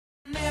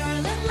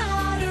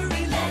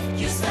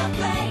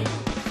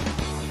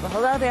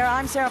Hello there,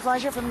 I'm Sarah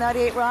Fleischer from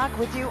 98 Rock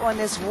with you on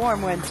this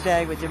warm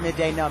Wednesday with your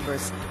midday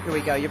numbers. Here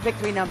we go. Your pick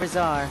three numbers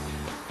are,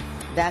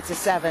 that's a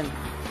 7,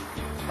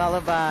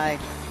 followed by,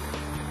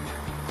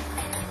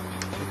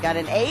 we've got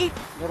an 8.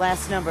 The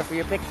last number for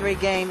your pick three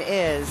game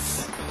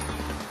is,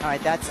 all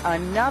right, that's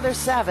another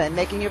 7,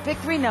 making your pick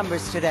three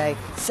numbers today,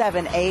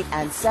 7, 8,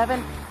 and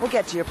 7. We'll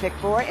get to your pick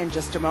four in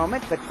just a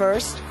moment, but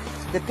first,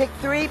 the pick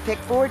three, pick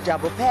four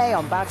double pay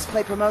on box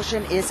play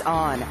promotion is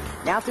on.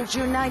 Now through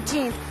June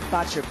 19th,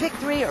 box your pick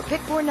three or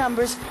pick four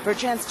numbers for a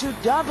chance to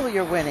double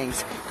your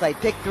winnings. Play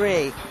pick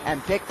three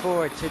and pick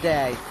four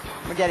today.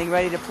 We're getting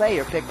ready to play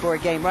your pick four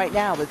game right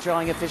now with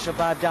drawing official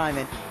Bob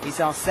Diamond.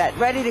 He's all set,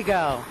 ready to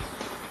go.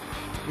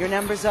 Your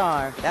numbers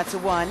are, that's a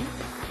 1,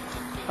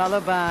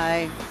 followed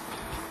by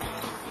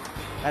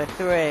a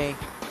 3.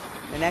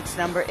 The next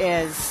number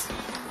is,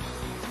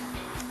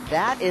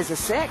 that is a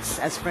 6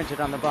 as printed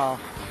on the ball.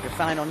 Your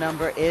final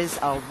number is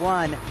a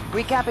 1.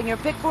 Recapping your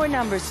pick four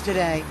numbers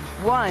today,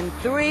 1,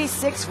 3,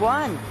 6,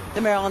 1.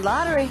 The Maryland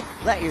Lottery.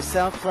 Let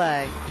yourself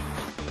play.